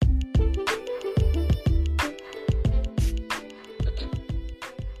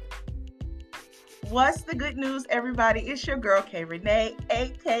What's the good news, everybody? It's your girl, K. Renee,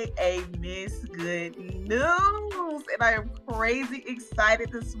 aka Miss Good News. And I am crazy excited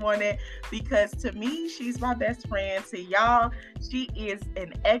this morning because to me, she's my best friend. To y'all, she is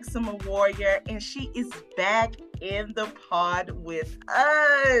an eczema warrior and she is back in the pod with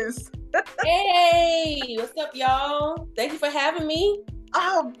us. Hey, what's up, y'all? Thank you for having me.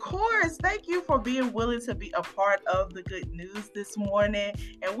 Of course. Thank you for being willing to be a part of the good news this morning.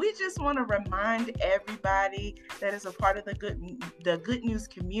 And we just want to remind everybody that is a part of the good news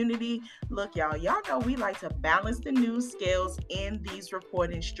community. Look, y'all know we like to balance the news scales in these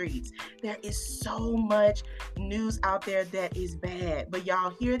reporting streets. There is so much news out there that is bad. But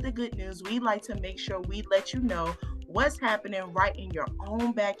y'all, here at the good news, we like to make sure we let you know what's happening right in your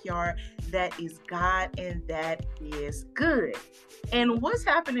own backyard that is God and that is good. And what's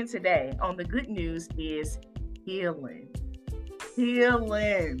happening today on the good news is healing.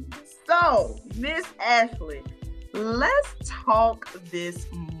 So, Miss Ashley, let's talk this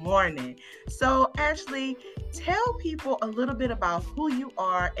morning. So, Ashley, tell people a little bit about who you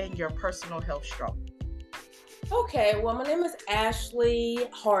are and your personal health struggle. Okay, well, my name is Ashley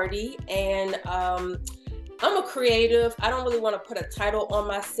Hardy, and I'm a creative. I don't really want to put a title on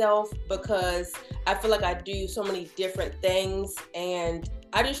myself because I feel like I do so many different things, and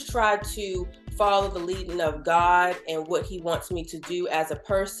I just try to follow the leading of God and what He wants me to do as a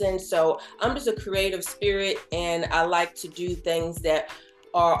person. So I'm just a creative spirit, and I like to do things that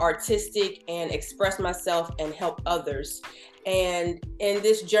are artistic and express myself and help others. And in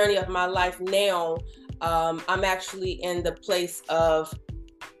this journey of my life now, I'm actually in the place of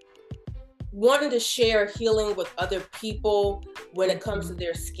wanting to share healing with other people when it comes to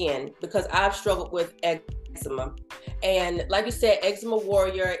their skin, because I've struggled with eczema. And like you said, Eczema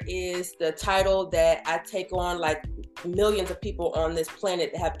Warrior is the title that I take on, like millions of people on this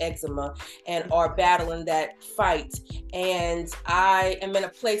planet that have eczema and are battling that fight. And I am in a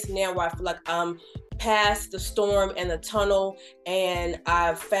place now where I feel like I'm past the storm and the tunnel, and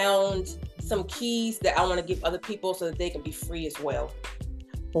I've found some keys that I want to give other people so that they can be free as well.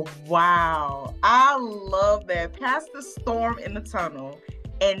 Wow, I love that. Past the storm in the tunnel.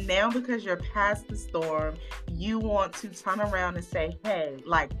 And now because you're past the storm, you want to turn around and say, hey,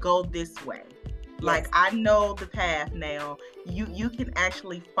 like, go this way. Yes. Like, I know the path now. You can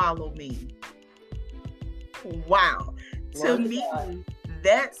actually follow me. Wow. To me,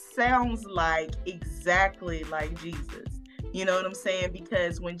 that sounds like exactly like Jesus. You know what I'm saying?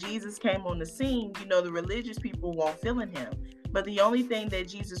 Because when Jesus came on the scene, the religious people weren't feeling him. But the only thing that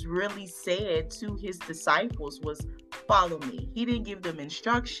Jesus really said to his disciples was, follow me. He didn't give them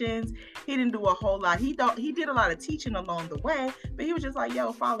instructions. He didn't do a whole lot. He did a lot of teaching along the way, but he was just like,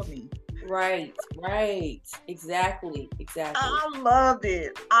 yo, follow me. Right. Exactly. I love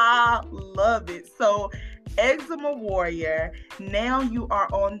it. So, Eczema Warrior, now you are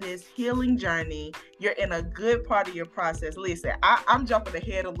on this healing journey. You're in a good part of your process. Listen, I'm jumping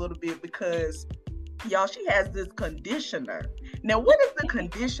ahead a little bit because y'all, she has this conditioner. Now, what is the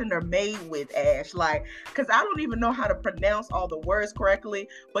conditioner made with, Ash? Like, because I don't even know how to pronounce all the words correctly,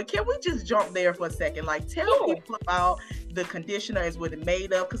 but can we just jump there for a second? Like, tell people about the conditioner is what it's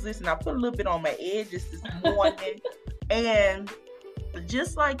made of. Because listen, I put a little bit on my edges this morning. And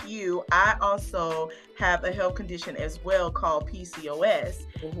just like you, I also have a health condition as well called PCOS.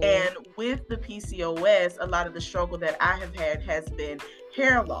 Mm-hmm. And with the PCOS, a lot of the struggle that I have had has been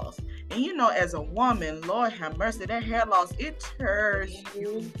hair loss. And as a woman, Lord have mercy, that hair loss, it tears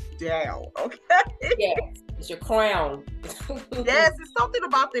you down, okay? Yes, it's your crown. Yes, it's something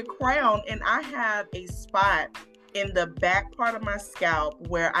about the crown. And I have a spot in the back part of my scalp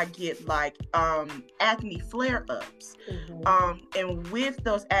where I get like acne flare-ups. Mm-hmm. And with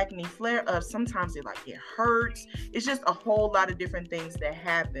those acne flare-ups, sometimes it hurts. It's just a whole lot of different things that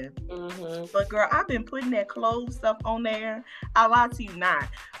happen. Mm-hmm. But girl, I've been putting that clove stuff on there. I lie to you not.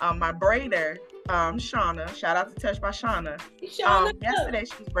 My braider, Shauna, shout out to Touch by Shauna. Yesterday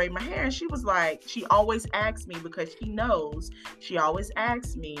she was braiding my hair and she was like, she always asks me because she always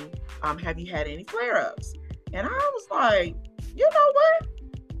asks me, have you had any flare-ups? And I was like, you know what?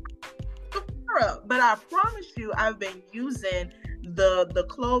 But I promise you, I've been using the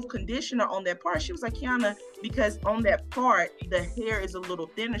clove conditioner on that part. She was like, Kiana, because on that part, the hair is a little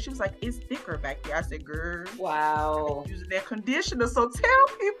thinner. She was like, it's thicker back there. I said, girl. Wow. Using that conditioner. So tell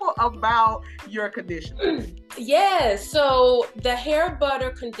people about your conditioner. Yeah, so the hair butter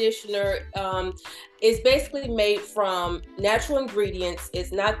conditioner is basically made from natural ingredients.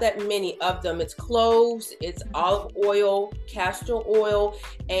 It's not that many of them. It's cloves, it's olive oil, castor oil,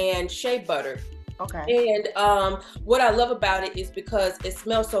 and shea butter. Okay. And what I love about it is because it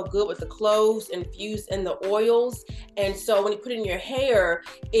smells so good with the cloves infused in the oils. And so when you put it in your hair,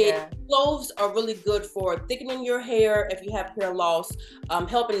 Yeah. cloves are really good for thickening your hair if you have hair loss,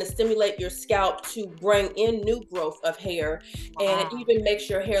 helping to stimulate your scalp to bring in new growth of hair, and it Wow. even makes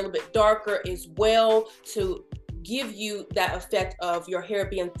your hair a little bit darker as well, to give you that effect of your hair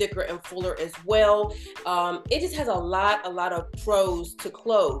being thicker and fuller as well. It just has a lot of pros to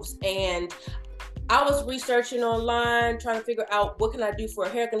cloves. And I was researching online, trying to figure out what can I do for a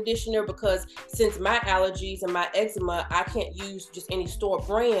hair conditioner, because since my allergies and my eczema, I can't use just any store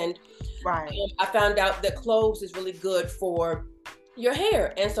brand. Right. I found out that cloves is really good for your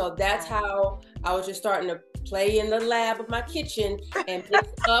hair. And so that's how I was just starting to play in the lab of my kitchen and mix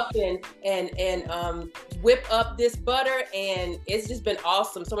up and whip up this butter, and it's just been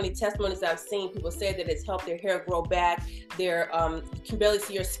awesome. So many testimonies I've seen, people say that it's helped their hair grow back. You can barely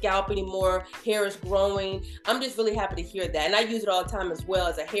see your scalp anymore, hair is growing. I'm just really happy to hear that. And I use it all the time as well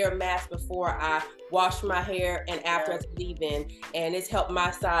as a hair mask before I wash my hair and after I leave in, and it's helped my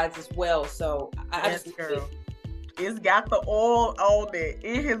sides as well. So I just girl. It's got the oil on it.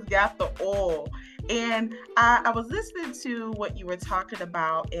 It has got the oil. And I was listening to what you were talking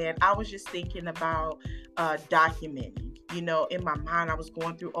about, and I was just thinking about documenting. You know, in my mind, I was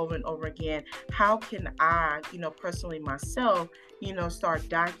going through over and over again, how can I, personally myself, start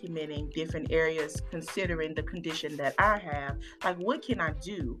documenting different areas considering the condition that I have. Like, what can I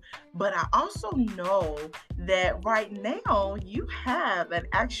do? But I also know that right now you have an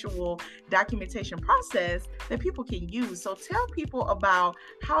actual documentation process that people can use. So tell people about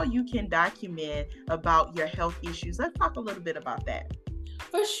how you can document about your health issues. Let's talk a little bit about that.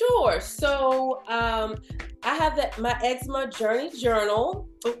 For sure. So I have my eczema journey journal,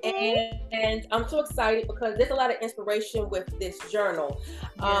 and I'm so excited because there's a lot of inspiration with this journal.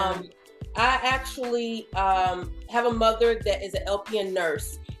 I actually have a mother that is an LPN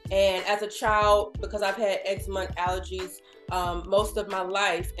nurse, and as a child, because I've had eczema and allergies most of my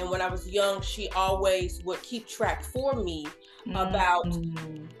life, and when I was young, she always would keep track for me about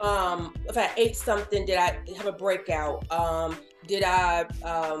if I ate something, did I have a breakout? Did I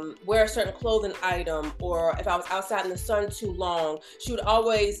wear a certain clothing item, or if I was outside in the sun too long? She would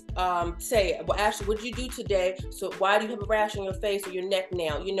always say, well, Ashley, what did you do today? So why do you have a rash on your face or your neck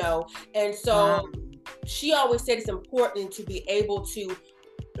now? And so she always said it's important to be able to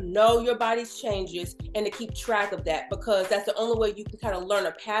know your body's changes and to keep track of that, because that's the only way you can kind of learn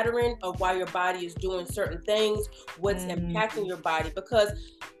a pattern of why your body is doing certain things, what's impacting your body.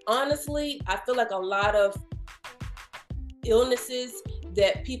 Because honestly, I feel like a lot of illnesses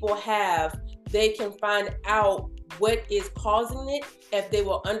that people have, they can find out what is causing it if they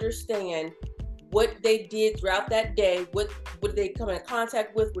will understand what they did throughout that day, what did they come in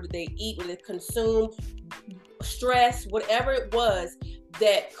contact with, what did they eat, what did they consume, stress, whatever it was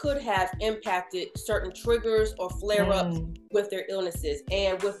that could have impacted certain triggers or flare-ups with their illnesses.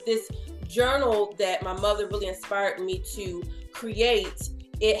 And with this journal that my mother really inspired me to create,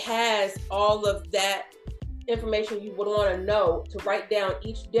 it has all of that information you would want to know to write down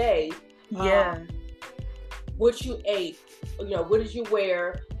each day. What you ate, what did you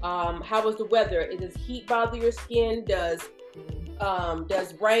wear, how was the weather, does heat bother your skin, does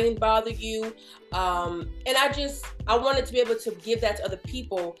rain bother you, and I wanted to be able to give that to other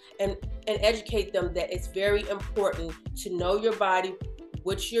people and educate them that it's very important to know your body,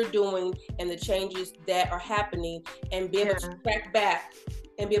 what you're doing, and the changes that are happening, and be able to track back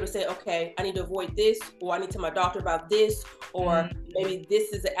and be able to say, okay, I need to avoid this, or I need to tell my doctor about this, or maybe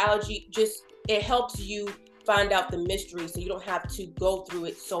this is an allergy. Just, it helps you find out the mystery so you don't have to go through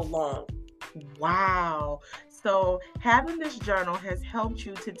it so long. Wow. So having this journal has helped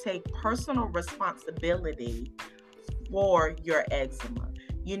you to take personal responsibility for your eczema,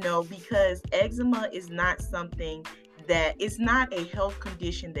 because eczema is not something that is not a health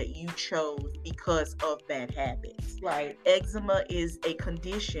condition that you chose because of bad habits. Right. Eczema is a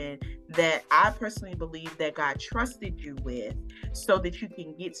condition that I personally believe that God trusted you with so that you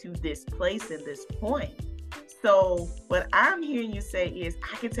can get to this place and this point. So what I'm hearing you say is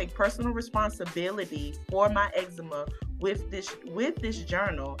I can take personal responsibility for my eczema with this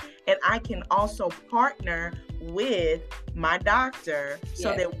journal, and I can also partner with my doctor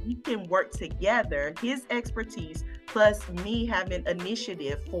so that we can work together, his expertise plus me having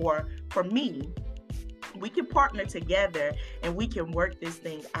initiative for me. We can partner together and we can work this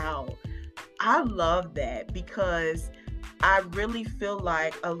thing out. I love that, because I really feel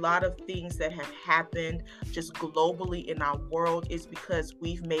like a lot of things that have happened just globally in our world is because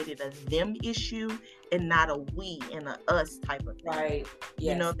we've made it a them issue and not a we and a us type of thing. Right.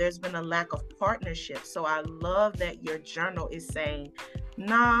 Yes. You know, there's been a lack of partnership. So I love that your journal is saying,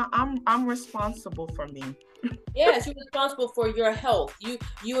 nah, I'm responsible for me. Yes, you're responsible for your health. You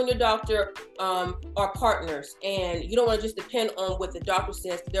and your doctor are partners, and you don't want to just depend on what the doctor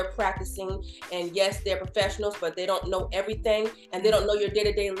says. They're practicing, and yes, they're professionals, but they don't know everything, and they don't know your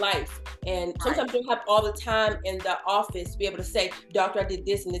day-to-day life. And sometimes you don't have all the time in the office to be able to say, "Doctor, I did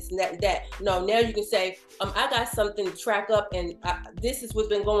this and this and that and that." No, now you can say, "I got something to track up, and this is what's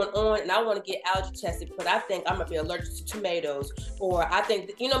been going on, and I want to get allergy tested because I think I'm gonna be allergic to tomatoes, or I think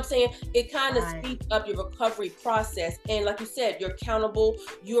that, you know what I'm saying." It kind of speeds up your recovery process, and like you said, you're accountable,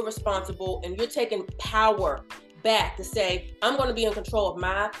 you're responsible, and you're taking power back to say, I'm going to be in control of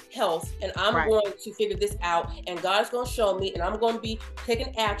my health, and I'm going to figure this out, and God's going to show me, and I'm going to be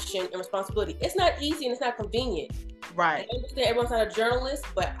taking action and responsibility. It's not easy and it's not convenient. Right. I understand everyone's not a journalist,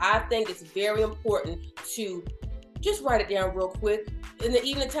 but I think it's very important to just write it down real quick in the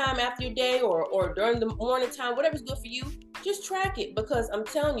evening time after your day, or during the morning time, whatever's good for you. Just track it, because I'm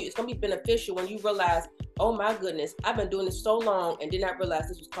telling you, it's going to be beneficial when you realize, oh my goodness, I've been doing this so long and did not realize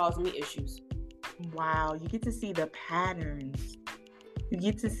this was causing me issues. Wow, you get to see the patterns. You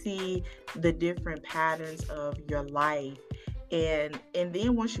get to see the different patterns of your life. And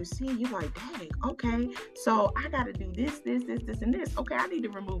then once you see, you're like, dang, okay, so I got to do this, and this. Okay, I need to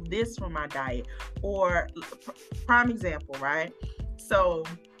remove this from my diet. Or prime example, right? So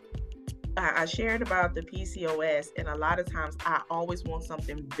I shared about the PCOS, and a lot of times I always want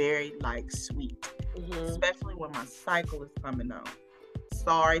something very like sweet, especially when my cycle is coming on.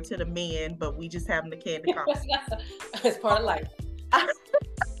 Sorry to the men, but we just having the candy conversation. It's part of life.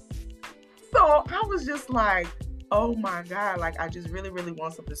 So I was just like, oh my God, like I just really, really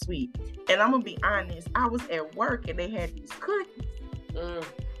want something sweet. And I'm gonna be honest, I was at work and they had these cookies.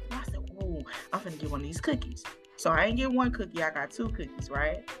 I said, ooh, I'm gonna get one of these cookies. So I ain't get one cookie, I got 2 cookies,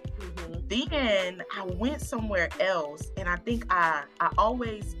 right? Then I went somewhere else, and I think I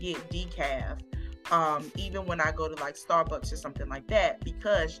always get decaf, even when I go to like Starbucks or something like that,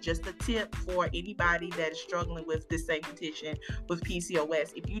 because just a tip for anybody that is struggling with this same condition with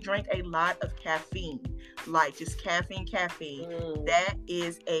PCOS, if you drink a lot of caffeine, like just caffeine, that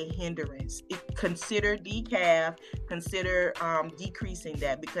is a hindrance. Consider decaf, consider decreasing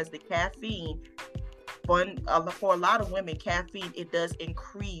that, because the caffeine, for a lot of women, caffeine, it does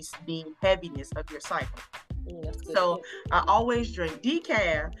increase the heaviness of your cycle. So I always drink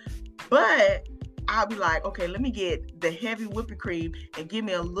decaf, but I'll be like, okay, let me get the heavy whipping cream and give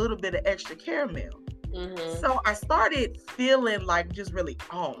me a little bit of extra caramel. So I started feeling like just really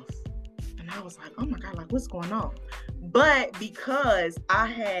off. And I was like, oh my God, like what's going on? But because I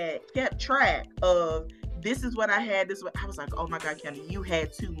had kept track of this is what I had, I was like, oh my God, Kenny, you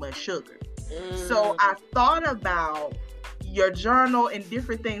had too much sugar. So I thought about your journal and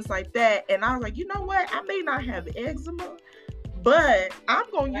different things like that. And I was like, you know what? I may not have eczema, but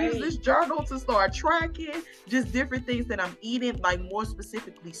I'm going to use this journal to start tracking just different things that I'm eating, like more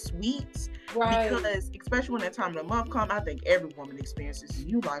specifically sweets. Because especially when that time of the month comes, I think every woman experiences,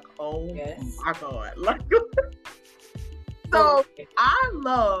 you like, oh my God. Like, so I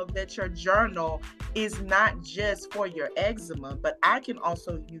love that your journal is not just for your eczema, but I can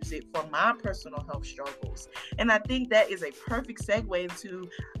also use it for my personal health struggles. And I think that is a perfect segue into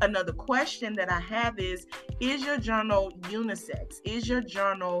another question that I have is your journal unisex? Is your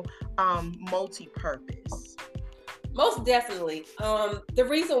journal multi-purpose? Most definitely. The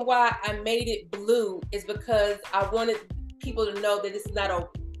reason why I made it blue is because I wanted people to know that this is not a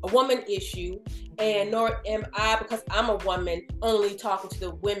woman issue, and nor am I, because I'm a woman, only talking to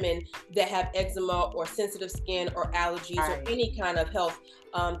the women that have eczema or sensitive skin or allergies or any kind of health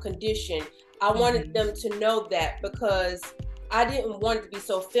condition. I wanted them to know that, because I didn't want it to be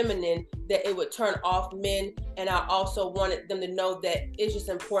so feminine that it would turn off men. And I also wanted them to know that it's just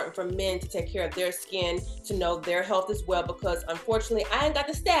important for men to take care of their skin, to know their health as well, because unfortunately I ain't got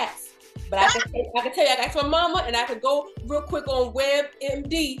the stats. But I can tell you, I got my mama, and I could go real quick on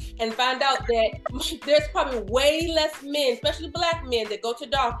WebMD and find out that there's probably way less men, especially Black men, that go to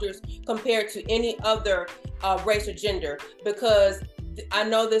doctors compared to any other race or gender. Because I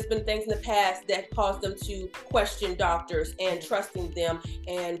know there's been things in the past that caused them to question doctors and trusting them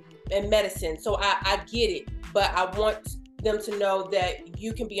and medicine. So I get it, but I want them to know that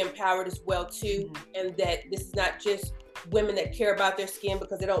you can be empowered as well too, and that this is not just women that care about their skin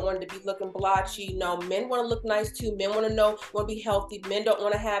because they don't want it to be looking blotchy. No, men want to look nice too. Men want to be healthy. Men don't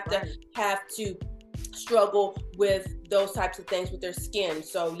want to have to struggle with those types of things with their skin.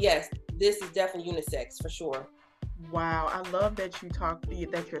 So yes, this is definitely unisex for sure. Wow, I love that you're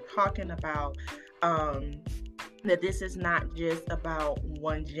talking about that this is not just about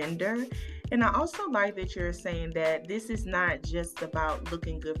one gender. And I also like that you're saying that this is not just about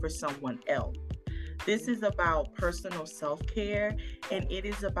looking good for someone else. This is about personal self-care, and it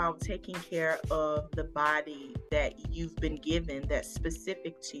is about taking care of the body that you've been given that's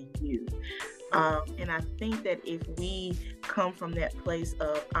specific to you. And I think that if we come from that place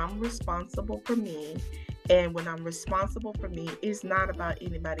of I'm responsible for me, and when I'm responsible for me, it's not about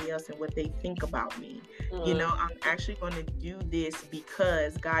anybody else and what they think about me. You know, I'm actually going to do this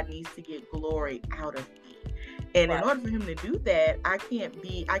because God needs to get glory out of me. And in order for him to do that, I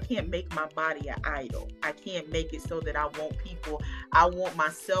can't make my body an idol. I can't make it so that I want my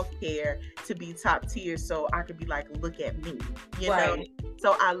self-care to be top tier so I could be like, look at me, you know?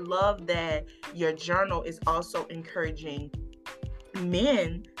 So I love that your journal is also encouraging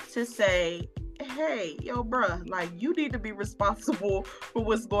men to say, hey, yo, bruh, like you need to be responsible for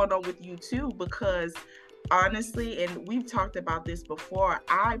what's going on with you too, because honestly, and we've talked about this before,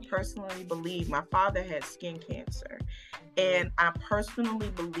 I personally believe my father had skin cancer. And I personally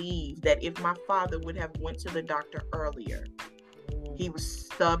believe that if my father would have went to the doctor earlier, he was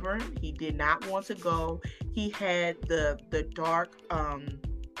stubborn. He did not want to go. He had the dark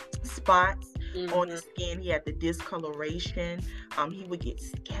spots on the skin. He had the discoloration. He would get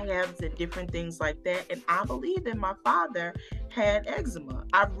scabs and different things like that. And I believe that my father had eczema.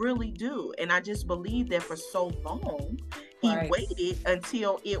 I really do. And I just believe that for so long, he waited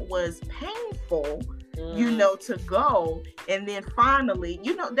until it was painful, you know, to go. And then finally,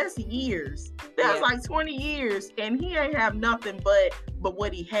 you know, that's years. That's like 20 years. And he ain't have nothing but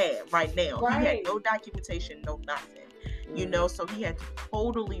what he had right now. He had no documentation, no nothing. You know, so he had to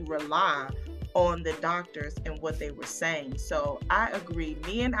totally rely on the doctors and what they were saying. So I agree.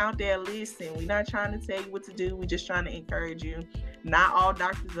 Men out there, listen, we're not trying to tell you what to do. We're just trying to encourage you. Not all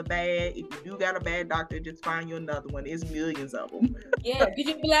doctors are bad. If you do got a bad doctor, just find you another one. There's millions of them. Yeah, get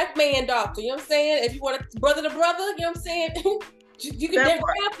your black man doctor. You know what I'm saying? If you want a brother to brother, you know what I'm saying? You can. They're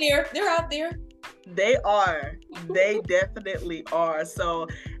out there. They're out there. They are. They definitely are. So,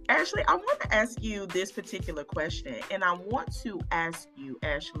 Ashley, I want to ask you this particular question, and I want to ask you,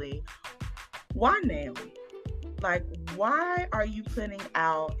 Ashley, why now? Like, why are you putting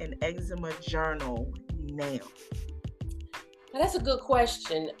out an eczema journal now? That's a good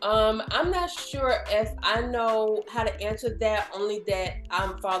question. I'm not sure if I know how to answer that, only that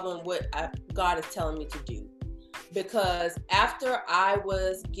I'm following what God is telling me to do. Because after I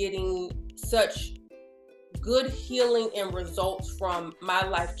was getting such good healing and results from my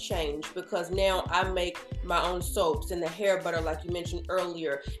life change, because now I make my own soaps and the hair butter, like you mentioned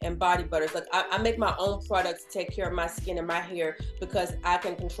earlier, and body butters. Like I make my own products to take care of my skin and my hair, because I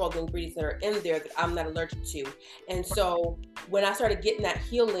can control the ingredients that are in there that I'm not allergic to. And so when I started getting that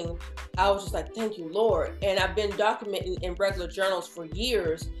healing, I was just like, thank you, Lord. And I've been documenting in regular journals for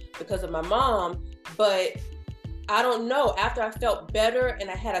years because of my mom, but I don't know, after I felt better and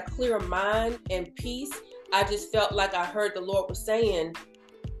I had a clearer mind and peace, I just felt like I heard the Lord was saying,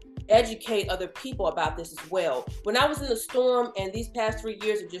 educate other people about this as well. When I was in the storm and these past 3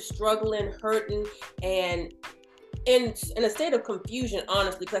 years of just struggling, hurting, and in a state of confusion,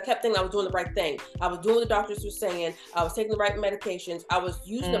 honestly, because I kept thinking I was doing the right thing. I was doing what the doctors were saying. I was taking the right medications. I was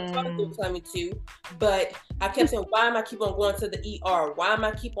using the product they were telling me to, but I kept saying, why am I keep on going to the ER? Why am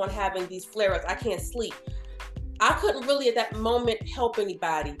I keep on having these flare-ups? I can't sleep. I couldn't really at that moment help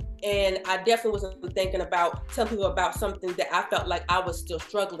anybody. And I definitely wasn't thinking about telling people about something that I felt like I was still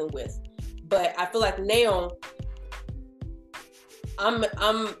struggling with. But I feel like now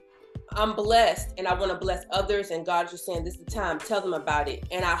I'm blessed, and I want to bless others, and God's just saying this is the time, tell them about it.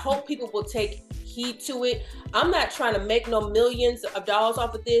 And I hope people will take heed to it. I'm not trying to make no millions of dollars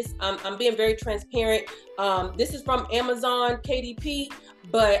off of this. I'm being very transparent. This is from Amazon KDP,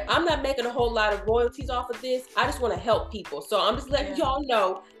 but I'm not making a whole lot of royalties off of this. I just want to help people. So I'm just letting y'all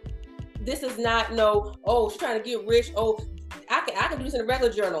know, this is not she's trying to get rich. Oh, I can do this in a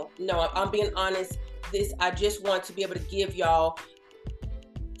regular journal. No, I'm being honest. I just want to be able to give y'all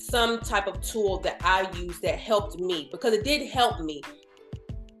some type of tool that I use that helped me, because it did help me.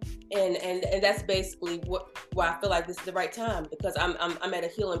 And that's basically why I feel like this is the right time, because I'm at a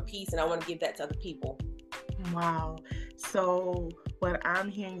healing piece, and I want to give that to other people. Wow. So what I'm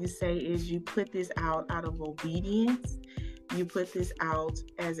hearing you say is you put this out of obedience. You put this out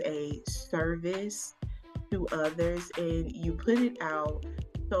as a service to others, and you put it out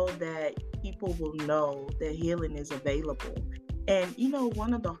so that people will know that healing is available. And you know,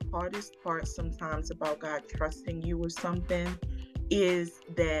 one of the hardest parts sometimes about God trusting you with something is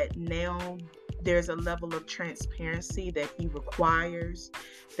that now there's a level of transparency that he requires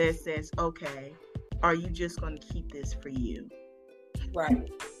that says, okay, are you just going to keep this for you? Right.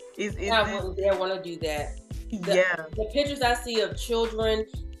 Is I this? wouldn't dare want to do that. Yeah. The pictures I see of children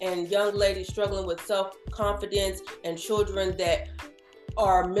and young ladies struggling with self-confidence, and children that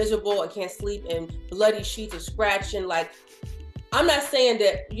are miserable and can't sleep, and bloody sheets of scratching. Like, I'm not saying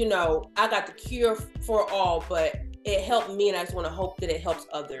that, you know, I got the cure for all, but it helped me, and I just want to hope that it helps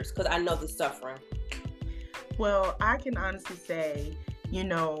others, because I know the suffering. Well, I can honestly say, you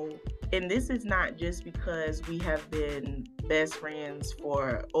know, and this is not just because we have been best friends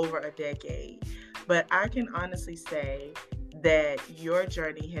for over a decade, but I can honestly say that your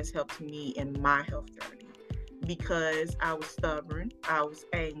journey has helped me in my health journey, because I was stubborn, I was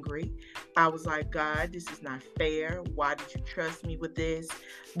angry, I was like, God, this is not fair. Why did you trust me with this?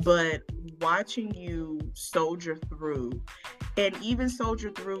 But watching you soldier through, and even soldier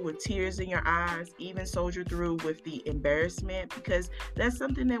through with tears in your eyes, even soldier through with the embarrassment, because that's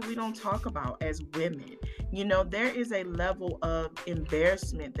something that we don't talk about as women. You know, there is a level of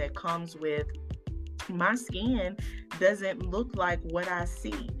embarrassment that comes with my skin doesn't look like what I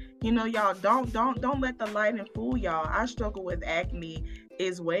see. You know, y'all, don't let the lighting fool y'all. I struggle with acne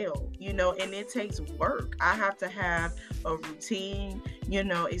as well, you know, and it takes work. I have to have a routine, you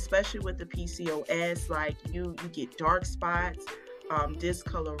know, especially with the PCOS. Like, you get dark spots,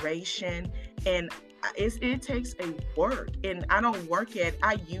 discoloration, and it takes a work. And I don't work at,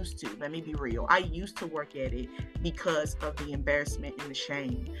 I used to, let me be real, I used to work at it because of the embarrassment and the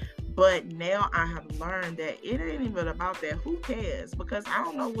shame. But now I have learned that it ain't even about that. Who cares? Because I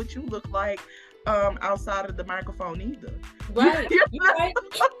don't know what you look like outside of the microphone either. Right. Right.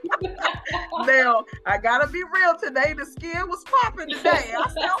 Now, I gotta be real today. The skin was popping today. I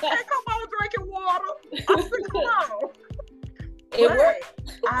said, okay, come on, drinking water. I said, come on. It But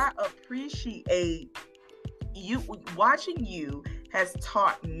worked. I appreciate you. Watching you has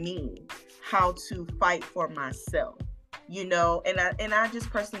taught me how to fight for myself, you know, and I just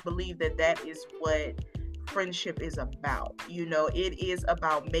personally believe that that is what friendship is about. You know, it is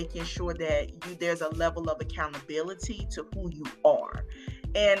about making sure that there's a level of accountability to who you are.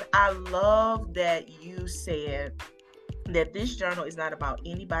 And I love that you said that this journal is not about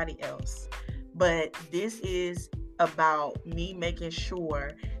anybody else, but this is about me making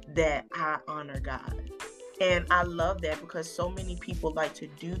sure that I honor God. And I love that, because so many people like to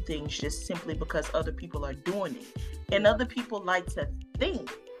do things just simply because other people are doing it. And other people like to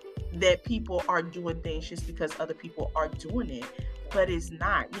think that people are doing things just because other people are doing it. But it's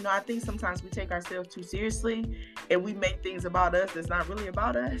not. You know, I think sometimes we take ourselves too seriously and we make things about us that's not really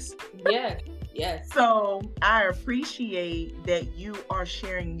about us. Yes. Yes. So I appreciate that you are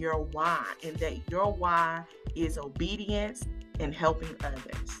sharing your why, and that your why is obedience and helping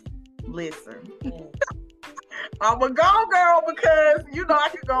others. Listen. Yes. I'm a go girl, because you know I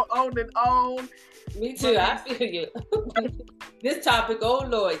can go on and on. Me too. I feel you. This topic, oh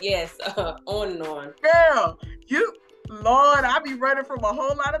Lord, yes, on and on. Girl, Lord, I be running from a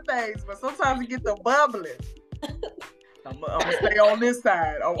whole lot of things, but sometimes it get the bubbling. I'm gonna stay on this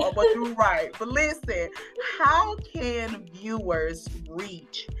side. I'm gonna do right. But listen, how can viewers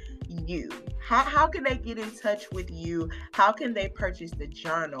reach you? How can they get in touch with you? How can they purchase the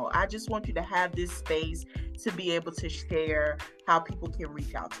journal? I just want you to have this space to be able to share how people can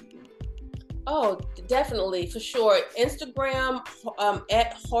reach out to you. Oh, definitely, for sure. Instagram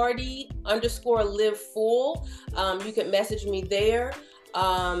at Hardy_live full. You can message me there.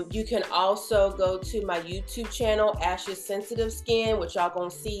 You can also go to my YouTube channel, Ash's Sensitive Skin, which y'all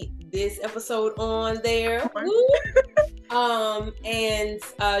gonna see this episode on there. And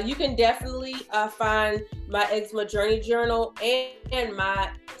you can definitely find my eczema journey journal and my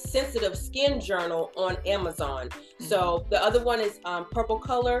sensitive skin journal on Amazon. So the other one is purple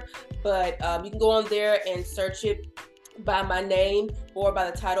color, but you can go on there and search it by my name or by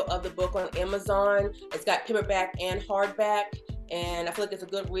the title of the book on Amazon. It's got paperback and hardback, and I feel like it's a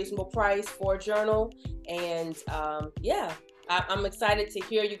good, reasonable price for a journal. And yeah, I'm excited to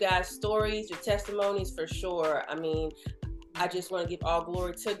hear you guys' stories, your testimonies, for sure. I mean, I just want to give all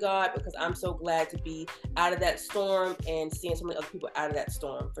glory to God, because I'm so glad to be out of that storm and seeing so many other people out of that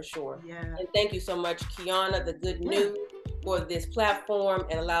storm, for sure. Yeah. And thank you so much, Kiana, the Good News, for this platform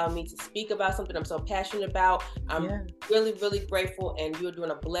and allowing me to speak about something I'm so passionate about. I'm really, really grateful, and you're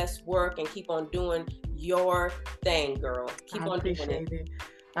doing a blessed work, and keep on doing your thing, girl. Keep on doing it.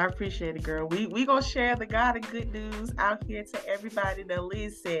 I appreciate it, girl. We gonna share the God and good news out here to everybody that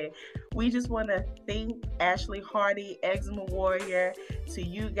listen. We just want to thank Ashley Hardy, Eczema Warrior, to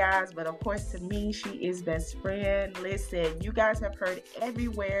you guys, but of course to me, she is best friend. Listen, you guys have heard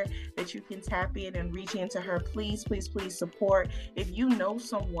everywhere that you can tap in and reach into her. Please, please, please support. If you know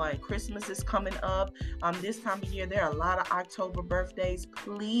someone, Christmas is coming up. This time of year, there are a lot of October birthdays.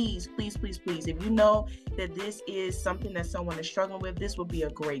 Please, please, please, please. If you know that this is something that someone is struggling with, this would be a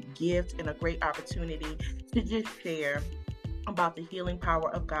great gift and a great opportunity to just share about the healing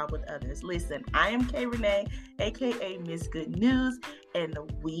power of God with others. Listen, I am Kay Renee, aka Miss Good News, and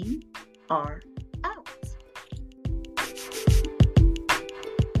we are